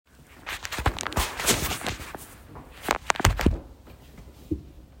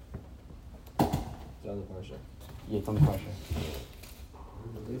on the parsha. Yeah, it's on the parsha.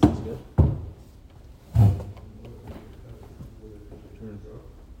 This is good.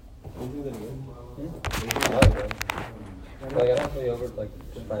 Anything that good? I like it. Like, I don't play over like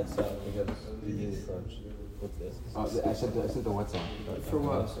just by itself because you need crunch. What's this? I said the what song? For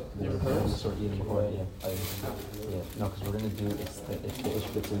what? Your first? Sort of eating before, yeah. Yeah, no, because we're going to do, it's the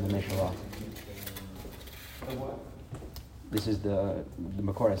Ishbitzer in the Meshalach. This is the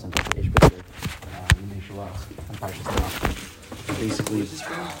Makoras and the Ishbitzer in the Meshalach and Parshas Noach. Basically, the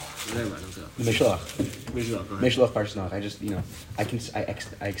Meshalach Parshas Noach. I just, I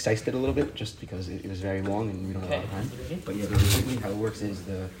excised it a little bit just because it was very long and we don't have a lot of time. But yeah, basically how it works is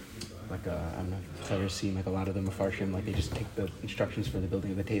I don't know if you've ever seen a lot of the Mefarshim, they just take the instructions for the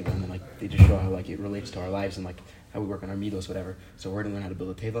building of the Teyvah and then they just show how it relates to our lives and how we work on our midos, whatever. So we're going to learn how to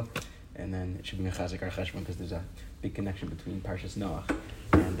build a Teyvah, and then it should be mechazik our Cheshvan because there's a big connection between Parshas Noach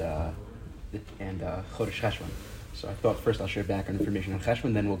and Chodesh Cheshvan. So I thought first I'll share background information on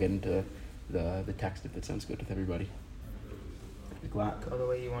Cheshvan, then we'll get into the text if it sounds good with everybody. Go the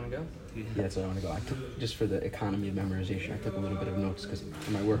way you want to go? Yeah, that's what I want to go. I took, just for the economy of memorization, I took a little bit of notes because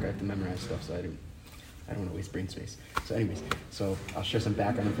for my work I have to memorize stuff, so I don't want to waste brain space. So anyways, I'll share some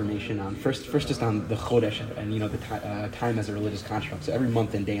background information on, first just on the Chodesh and, the time as a religious construct. So every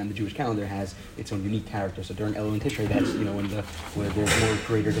month and day on the Jewish calendar has its own unique character. So during Elul and Tishrei, that's, where there's more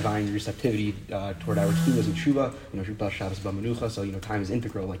greater divine receptivity toward our tefillas and tshuva, Shuvah, Shabbos, B'Menucha. So, time is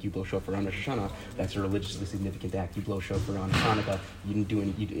integral, like you blow shofar on Rosh Hashanah. That's a religiously significant act. You blow shofar on Hanukkah. You didn't do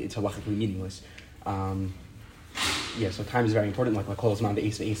it's halachically meaningless. So time is very important. Like Kol Zman the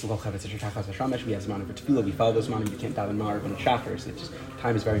Eis Kol Chavetz Tachas Hashamesh. We have Zman for Tefillah. We follow those Zman. You can't daven Ma'ariv and Shachar. So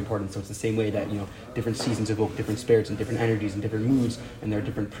time is very important. So it's the same way that different seasons evoke different spirits and different energies and different moods, and there are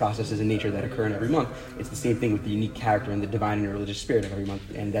different processes in nature that occur in every month. It's the same thing with the unique character and the divine and religious spirit of every month,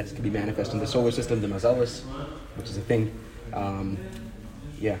 and that can be manifest in the solar system, the Mazalis, which is a thing.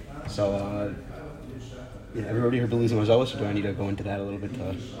 Everybody here believes in Mazalis, or do I need to go into that a little bit?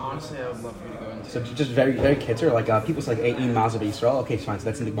 Honestly, I would love for you to go into So just very, very kitzur, people say Ein Mazel Yisrael. Okay, fine. So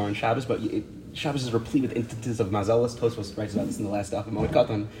that's in the Gemara and Shabbos, but Shabbos is replete with instances of Mazalis. Tosfos writes about this in the last daf of Moed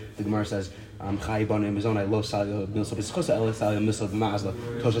Katan. The Gemara says, Chai Bana Mizonai Lo Sal Milso B'Schosa El Sal Milso B'Mazla.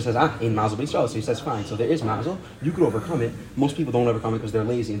 Tosfos says, Ein Mazel Yisrael. So he says, fine. So there is Mazel. You could overcome it. Most people don't overcome it because they're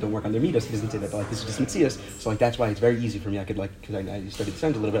lazy and don't work on their midas. He doesn't say that, but this is just mitzias. So that's why it's very easy for me. I could because I studied the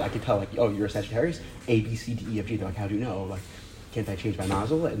signs a little bit. I could tell oh, you're a Sagittarius. A B C D E F G. They're how do you know? Can't I change my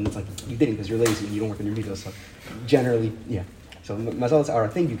mazel? And it's you didn't because you're lazy and you don't work on your midas. So generally, yeah. So mazals are a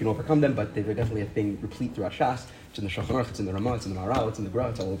thing, you can overcome them, but they're definitely a thing replete throughout Shas. It's in the Shulchan Aruch, it's in the Ramah, it's in the Maharal, it's in the Gra,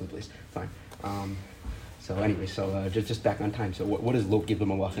 it's all over the place. Fine. Just back on time. So what does Lot give the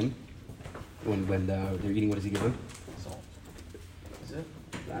Malachim when they're eating? What does he give them? Salt. Is it?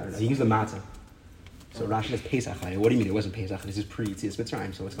 I don't know. He gives them matzah. So Rashi says Pesach. What do you mean it wasn't Pesach? This is pre-Yetzias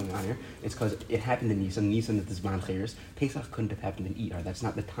Mitzrayim. So what's going on here? It's because it happened in Nisan. Nisan is the Zman Chayers. Pesach couldn't have happened in Iyar. That's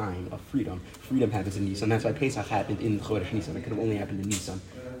not the time of freedom. Freedom happens in Nisan. That's why Pesach happened in Chodesh Nisan. It could have only happened in Nisan.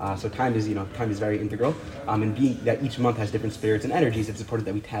 So time is very integral. And being that each month has different spirits and energies, it's important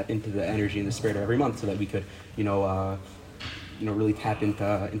that we tap into the energy and the spirit of every month so that we could, really tap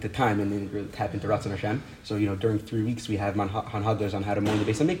into time and then really tap into Ratzon Hashem. So, during 3 weeks we have Hanhagdars on how to mourn the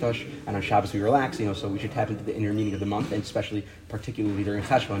Beis HaMikdash, and on Shabbos we relax, so we should tap into the inner meaning of the month, and particularly during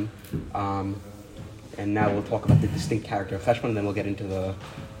Cheshvan. And now we'll talk about the distinct character of Cheshvan, and then we'll get into the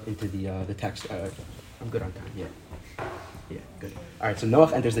text. I'm good on time, yeah. Yeah, good. All right, so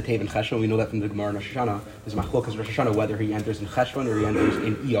Noach enters the Teyvah in Cheshvan. We know that from the Gemara in Rosh Hashanah. There's machlokas Rosh Hashanah whether he enters in Cheshvan or he enters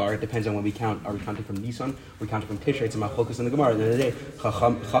in Iyar. It depends on when we count. Are we counting from Nisan? Are we counting from Tishrei? It's a machlokas in the Gemara. At the end of the day,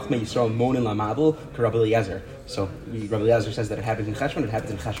 Chachmei Yisrael monin lamabel to Rabbi Eliezer. So Rabbi Eliezer says that it happens in Cheshvan. It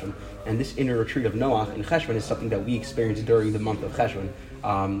happens in Cheshvan. And this inner retreat of Noach in Cheshvan is something that we experience during the month of Cheshvan.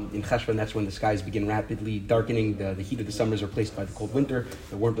 In Cheshvan, that's when the skies begin rapidly darkening. The heat of the summer is replaced by the cold winter.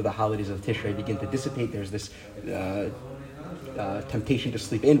 The warmth of the holidays of Tishrei begin to dissipate. There's this temptation to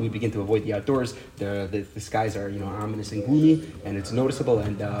sleep in. We begin to avoid the outdoors. The skies are ominous and gloomy, and it's noticeable,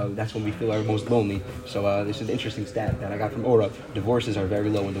 and that's when we feel our most lonely. So this is an interesting stat that I got from Ora. Divorces are very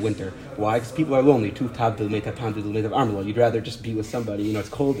low in the winter. Why? Because people are lonely. You'd rather just be with somebody. It's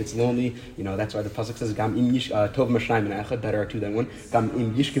cold, it's lonely. That's why the pasuk says Gam im tov mashnayim echad, better are two than one. Gam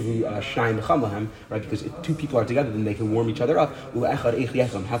im yishkevu shnayim b'cham lahem, right? Because if two people are together, then they can warm each other up.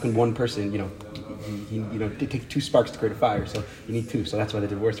 How can one person, it takes two sparks to create a fire, so you need two. So that's why the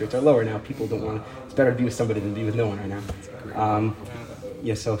divorce rates are lower now. People don't want to. It's better to be with somebody than be with no one right now.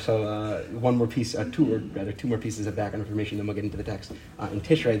 One more piece, two more pieces of background information, then we'll get into the text. In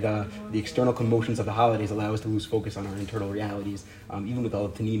Tishrei, the external commotions of the holidays allow us to lose focus on our internal realities. Even with all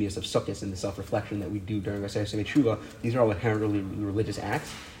the panemius of sukkahs and the self-reflection that we do during our Seder Tshuva, these are all inherently religious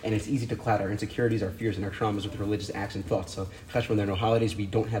acts, and it's easy to cloud our insecurities, our fears, and our traumas with religious acts and thoughts. So, Cheshvan, there are no holidays, we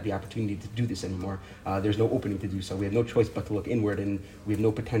don't have the opportunity to do this anymore. There's no opening to do so. We have no choice but to look inward, and we have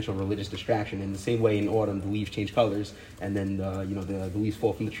no potential religious distraction. In the same way, in autumn, the leaves change colors, and then the leaves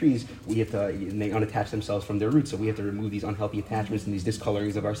fall from the trees. We have to, and they unattach themselves from their roots. So we have to remove these unhealthy attachments and these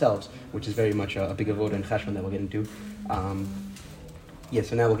discolorings of ourselves, which is very much a big avoda in Cheshvan that we'll get into.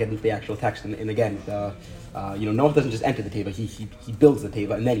 So now we'll get into the actual text, and again, Noah doesn't just enter the Teyvah; he builds the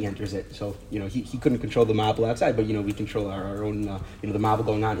Teyvah and then he enters it. So he couldn't control the mabel outside, but we control our own the mabel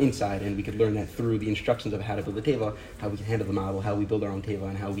going on inside, and we could learn that through the instructions of how to build the Teyvah, how we can handle the mabel, how we build our own Teyvah,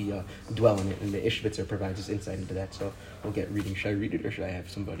 and how we dwell in it. And the Ishbitzer provides us insight into that. So we'll get reading. Should I read it or should I have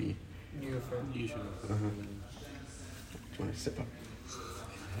somebody? You go first. You should. Do you want to sip up?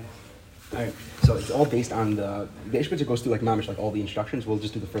 Alright, so it's all based on the Ishbitzer goes through like mamish, like all the instructions. We'll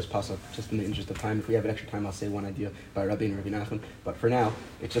just do the first pasuk, just in the interest of time. If we have an extra time, I'll say one idea by Rabbi and Rabbi Nachman. But for now,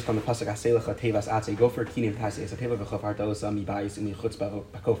 it's just on the pasuk Aselecha Tevas Atze Gofer Kinim Tasei Teva V'Chofarta Osa Mibayis Imi Chutz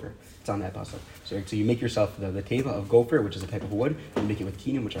Bakofer. It's on that pasuk. So you make yourself the Teva of Gopher, which is a type of wood. You make it with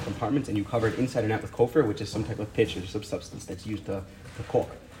Kinim, which are compartments, and you cover it inside and out with Kofer, which is some type of pitch or some substance that's used to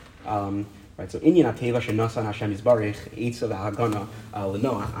caulk. Right, so Inyan Teva Shenasan Hashem Yisbarich Eitzav Hagana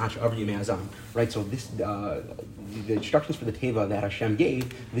Lenoah Ash Avri Me'azam. Right, so this the instructions for the Teva that Hashem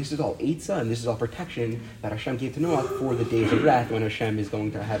gave. This is all Eitzah and this is all protection that Hashem gave to Noah for the days of wrath when Hashem is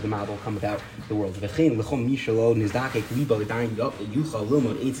going to have the mabel come about the world. V'chein l'chom mishalo nizdakek libo l'dayin yuchal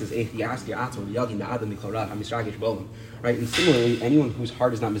lilmod eitzas eich yasti atzor v'yagin da'adam miklorat ha'misragish bolam. Right, and similarly, anyone whose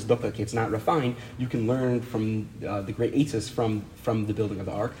heart is not mizdokak, it's not refined, you can learn from the great eitzas from the building of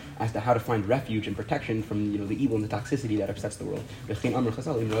the ark as to how to find refuge and protection from the evil and the toxicity that upsets the world.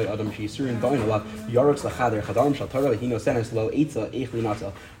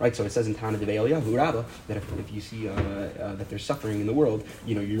 Right, so it says in Tana Devei Eliyahu Rabbah that if you see that there's suffering in the world,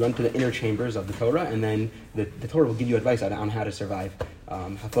 you run to the inner chambers of the Torah, and then the Torah will give you advice on how to survive.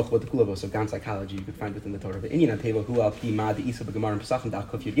 So Gan psychology you could find within the Torah. But Inyan Teva Hu Al Pi Ma De'isa B'Gemar and Pesachim Da'al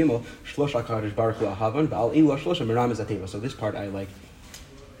Kuf Yud Gimel Shlosha Kadosh Baruch Hu Al Havan V'Al Elu Shlosha Meram Teva. So this part I like.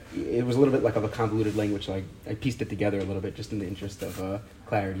 It was a little bit like of a convoluted language, so I pieced it together a little bit just in the interest of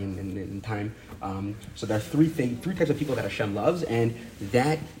clarity and time. So there are three types of people that Hashem loves, and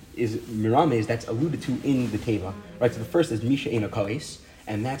that is Mirames, that's alluded to in the Teva. Right. So the first is Misha Eino Kois.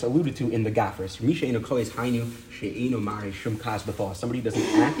 And that's alluded to in the Gafris. Misha Eino Kois Hainu She'eino Mari Shum Kas B'Thal. Somebody doesn't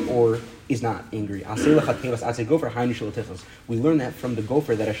act or is not angry. We learn that from the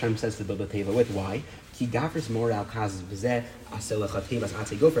gopher that Hashem says to build a teva with. Why? Ki Gafris Mor Al Kaz V'Zeh Aselecha Tevas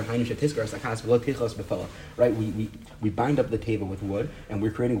Atzei Gofer Hainu She'Tizkar Sakas V'Lo Tichos B'Thal. Right? We bind up the teva with wood, and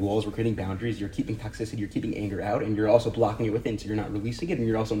we're creating walls, we're creating boundaries. You're keeping toxicity, you're keeping anger out, and you're also blocking it within. So you're not releasing it, and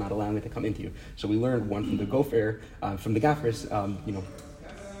you're also not allowing it to come into you. So we learned one from the gopher, from the Gafris.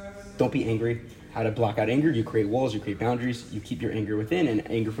 Don't be angry. How to block out anger? You create walls, you create boundaries, you keep your anger within,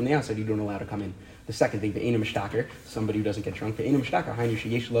 and anger from the outside you don't allow to come in. The second thing, the Ve'ena Mishtaker, somebody who doesn't get drunk. Ve'ena Mishtaker, Hainu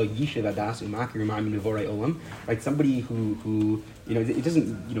Sheyesh Lo Yishiv Adas Umakir Ma'ami Mivorei Olam. Right, somebody who it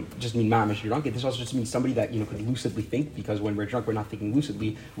doesn't just mean mamish you're drunk. This also just means somebody that could lucidly think, because when we're drunk we're not thinking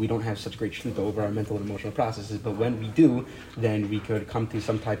lucidly. We don't have such great shlita over our mental and emotional processes. But when we do, then we could come to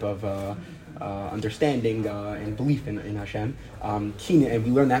some type of understanding and belief in Hashem. And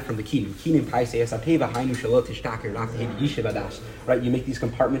we learn that from the Kinim. Kinim Paisei Esateva Hainu Shalot Tishtaker Raktehev Yishiv Adas. Right, you make these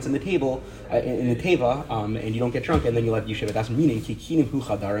compartments in the table in the Teva, and you don't get drunk, and then you'll have Yishiv Adas. Meaning Kinim Hu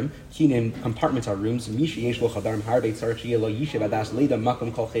Chadarim. Kinim compartments are rooms. Mishi Yesh Lo Chadarim Harbeit Tzarich Yeh Lo Yishiv Adas Leida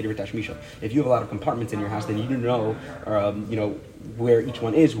Makom Kol Cheder Tashmisha. If you have a lot of compartments in your house, then you don't know where each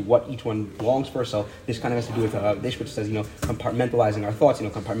one is, what each one belongs for. So this kind of has to do with this, which says compartmentalizing our thoughts,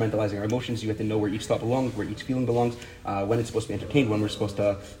 compartmentalizing our emotions. You have to know where each thought belongs, where each feeling belongs, when it's supposed to be entertained, when we're supposed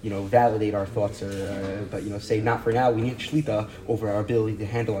to validate our thoughts, but say not for now. We need shlita over our ability to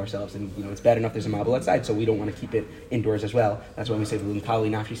handle ourselves, and it's bad enough there's a mabel outside, so we don't want to keep it indoors as well. That's why we say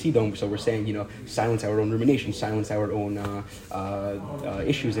l'nkali nafshi sidom. So we're saying silence our own rumination, silence our own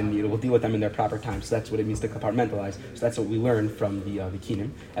issues, and we'll deal with them in their proper time. So that's what it means to compartmentalize. So that's what we learn from the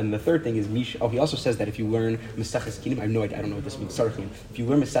Kinim. And the third thing is Mish. He also says that if you learn Meseches Kinim, I have no idea, I don't know what this means. Sarchim. If you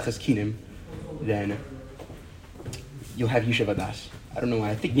learn Meseches Kinim, then you'll have Yishiv Adas. I don't know why.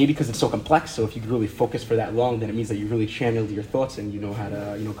 I think maybe because it's so complex. So if you really focus for that long, then it means that you really channeled your thoughts and you know how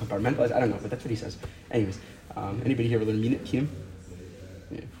to compartmentalize. I don't know, but that's what he says. Anyways, anybody here ever learn Kinim?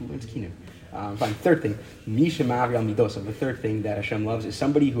 Yeah, who learns Kinim? Fine. Third thing, Misha Mavri al Midosav. The third thing that Hashem loves is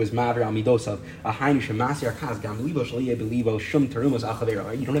somebody who is Mavri al Midosav.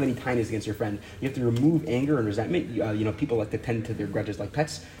 You don't have any kindness against your friend. You have to remove anger and resentment. People like to tend to their grudges like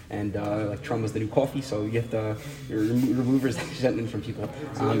pets, and like trauma is the new coffee. So you have to remove resentment from people.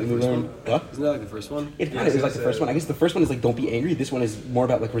 And we learn what? Isn't that like the first one? It kind of is like the first one. I guess the first one is like don't be angry. This one is more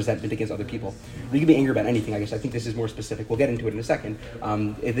about like resentment against other people. You can be angry about anything. I guess I think this is more specific. We'll get into it in a second.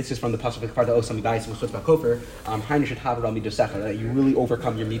 This is from the pasuk of Farda Osam Bais Musutba Kofer. That you really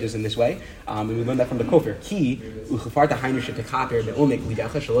overcome your midas in this way. And we learned that from the Kofer.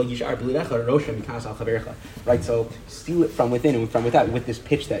 Right. So steal it from within and from without with this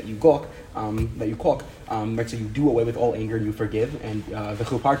pitch that you gawk. Right, so you do away with all anger and you forgive, and the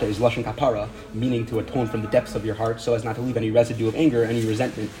chuparta is lashon kapara, meaning to atone from the depths of your heart, so as not to leave any residue of anger, any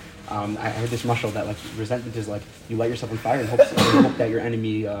resentment. I heard this mashal that like resentment is like you light yourself on fire and hope that your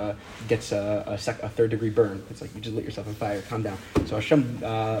enemy gets a third degree burn. It's like you just lit yourself on fire. Calm down. So Hashem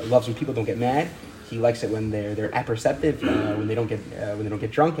loves when people don't get mad. He likes it when they're apperceptive, when they don't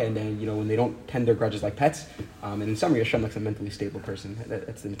get drunk, and then when they don't tend their grudges like pets. And in summary, Hashem likes a mentally stable person.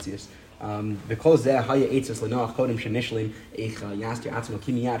 That's the mitzias. The kol zeh haya eitzes lenoach kodem shenishlim eich yastir atzmo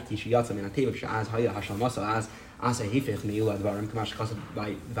kimiyat ki shiyatzam in ateva she'az haya hashal masa az asa hifech meilu advarim kamash chasad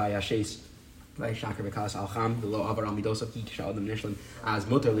vayashes vayashakar v'kalas alcham v'lo avar al midosav ki sha'adam nishlim as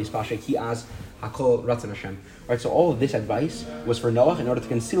mutar lispashe ki az hakol ratzon Hashem. Right, so all of this advice was for Noach in order to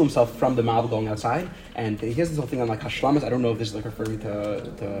conceal himself from the mob going outside. And he has this whole thing on like hashlamas. I don't know if this is like referring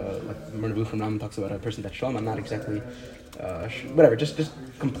to like Mernavu from Ram talks about a person that's shalom. I'm not exactly whatever. Just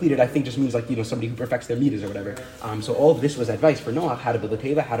completed. I think just means like somebody who perfects their midas or whatever. So all of this was advice for Noach, how to build a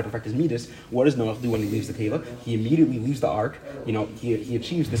teva, how to perfect his midas. What does Noach do when he leaves the teva? He immediately leaves the ark. He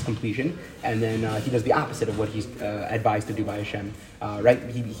achieves this completion, and then he does the opposite of what he's advised to do by Hashem. Right?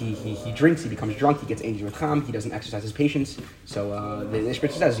 He drinks. He becomes drunk. He gets angry with Cham. He doesn't exercise his patience. So the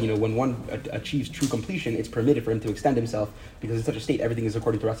Ishbitz says, when one achieves true completion, it's permitted for him to extend himself because in such a state, everything is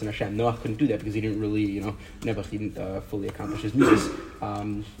according to Ratzon Hashem. Noach couldn't do that because he didn't really, Nebuch didn't fully accomplish his midas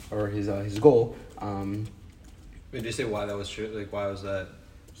or his goal. Did you say why that was true? Like, why was that?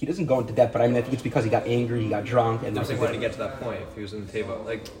 He doesn't go into depth, but I think it's because he got angry, he got drunk, and I was like, why did he get to that point? If he was in the teva,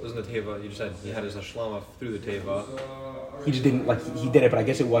 like, wasn't the teva? You just said he had his hashlama through the teva. He just didn't he did it, but I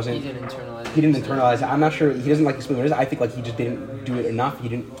guess it wasn't. He didn't internalize it. He didn't internalize it. I'm not sure. He doesn't explain what it is. I think he just didn't do it enough. He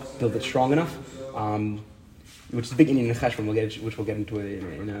didn't build it strong enough. Which is a big Indian in Cheshvan. Which we'll get into it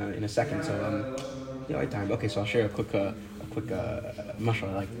in a second. So I had time. Okay, so I'll share a quick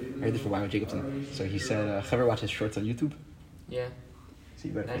mashal. I heard this from Wyman Jacobson. So he said, "Ever watch his shorts on YouTube?" Yeah. So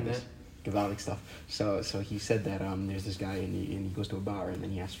you better find this. Gavaldic stuff. So he said that there's this guy and he goes to a bar and then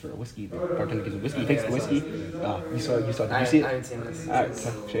he asks for a whiskey. The bartender gives him whiskey. He takes the whiskey. You saw. Did you see it? I haven't seen this. All right,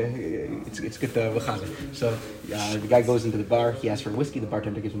 so it's good to. So the guy goes into the bar. He asks for whiskey. The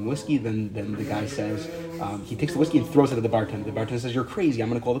bartender gives him whiskey. Then the guy says he takes the whiskey and throws it at the bartender. The bartender says, "You're crazy. I'm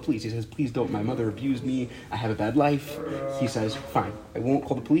going to call the police." He says, "Please don't. My mother abused me. I have a bad life." He says, "Fine. I won't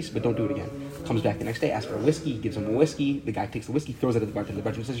call the police, but don't do it again." Comes back the next day, asks for a whiskey. He gives him a whiskey. The guy takes the whiskey, throws it at the bartender. The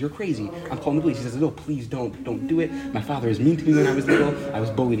bartender says, "You're crazy. I'm calling the police." He says, "No, please don't do it. My father is mean to me when I was little. I was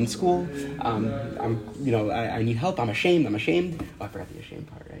bullied in school. I need help. I'm ashamed. Oh, I forgot the ashamed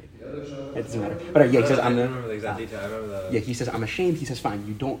part, right? It doesn't matter. But he says, I don't remember the exact detail. I remember the... Yeah, he says, "I'm ashamed." He says, "Fine.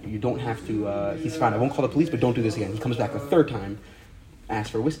 You don't have to." He's fine. I won't call the police, but don't do this again. He comes back the third time.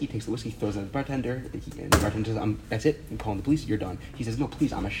 Asks for whiskey, takes the whiskey, throws it at the bartender. And the bartender says, "That's it. I'm calling the police. You're done." He says, "No,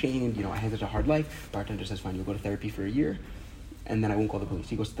 please. I'm ashamed. I had such a hard life." Bartender says, "Fine. You'll go to therapy for a year." And then I won't call the police.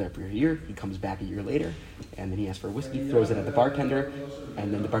 He goes to therapy for a year. He comes back a year later, and then he asks for a whiskey, throws it at the bartender,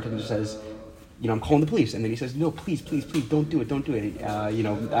 and then the bartender says, "I'm calling the police." And then he says, "No, please, don't do it.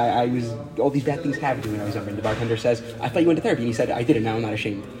 I was all these bad things happened to me when I was younger." And the bartender says, "I thought you went to therapy." And he said, "I did it. Now I'm not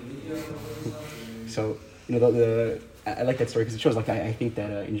ashamed." So I like that story because it shows I think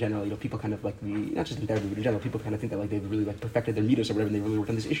that in general people kind of not just in therapy but in general people kind of think that they've really perfected their midas or whatever and they really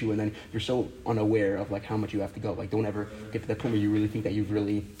worked on this issue and then you're so unaware of how much you have to go. Don't ever get to that point where you really think that you've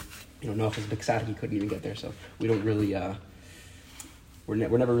really Noach is Bixad, he couldn't even get there. So we don't really we're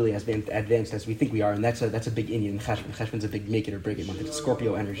never really as advanced as we think we are, and that's a big Indian. Cheshvan. Cheshvan's a big make it or break it month. It's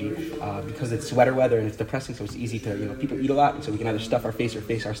Scorpio energy because it's sweater weather and it's depressing, so it's easy to people eat a lot, and so we can either stuff our face or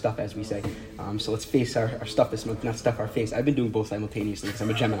face our stuff, as we say. So let's face our stuff this month, not stuff our face. I've been doing both simultaneously because I'm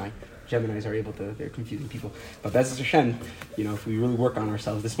a Gemini. Geminis are able to, they're confusing people. But Bez Hashem, if we really work on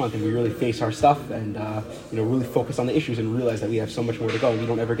ourselves this month and we really face our stuff and, really focus on the issues and realize that we have so much more to go, and we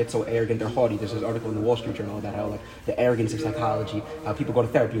don't ever get so arrogant or haughty. There's this article in the Wall Street Journal about how, the arrogance of psychology, how people go to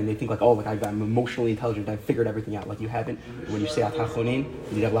therapy and they think I'm emotionally intelligent, I've figured everything out. You haven't. When you say Atah Chonin,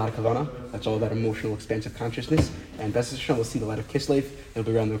 you have a lot of kavanah. That's all that emotional, expansive consciousness. And Bez Hashem, we'll see the light of Kislev. It'll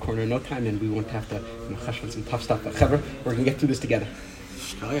be around the corner in no time, and we won't have to cheshvan some tough stuff. But Chevra, we're going to get through this together.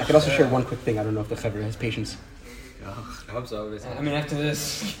 I could also share one quick thing. I don't know if the Chevra has patience. I hope so. After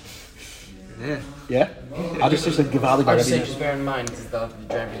this. Yeah? I'll just give Ali by just bear in mind because the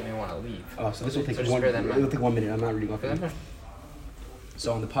drivers may want to leave. Oh, so this will take it'll take 1 minute. I'm not reading off it.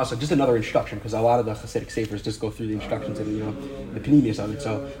 So on the pasuk, just another instruction, because a lot of the Hasidic sefers just go through the instructions and the panemius of it.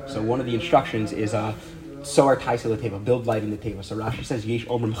 So one of the instructions is Soar Taisa Teyvah, build light in the Teyvah. So Rashi says Yesh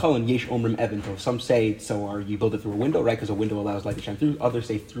Omrim Chalon, Yesh Omrim Evan. So some say you build it through a window, right? Because a window allows light to shine through. Others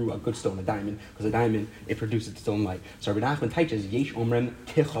say through a good stone, a diamond, because a diamond it produces its own light. So Rabbi Nachman teaches Yesh Omrim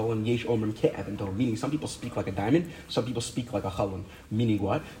Ki Chalon, Yesh Omrim Ki Evan. Meaning some people speak like a diamond, some people speak like a chalon. Meaning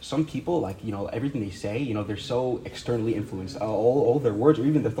what? Some people everything they say, they're so externally influenced. All their words or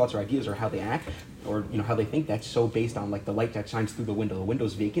even their thoughts or ideas or how they act or how they think, that's so based on the light that shines through the window. The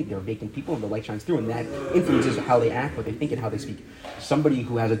window's vacant, they're vacant people, and the light shines through, and that influences how they act, what they think, and how they speak. Somebody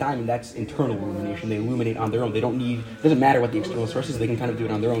who has a diamond, that's internal illumination. They illuminate on their own. They don't need, it doesn't matter what the external source is, they can kind of do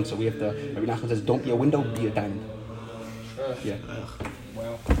it on their own. So we have to, Rabbi Nachman says, don't be a window, be a diamond. Yeah.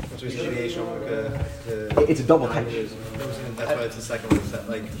 Wow. It's a double type. That's why it's the second one.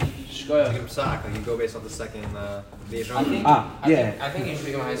 Taking psak, you go based on the second. I think you should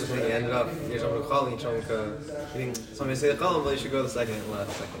become a high school. You ended up, somebody say the column, but you should go the second and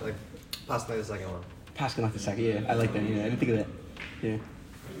last second. Passing like the second one. Passing like the second, yeah. I like that, yeah. I didn't think of that. Yeah.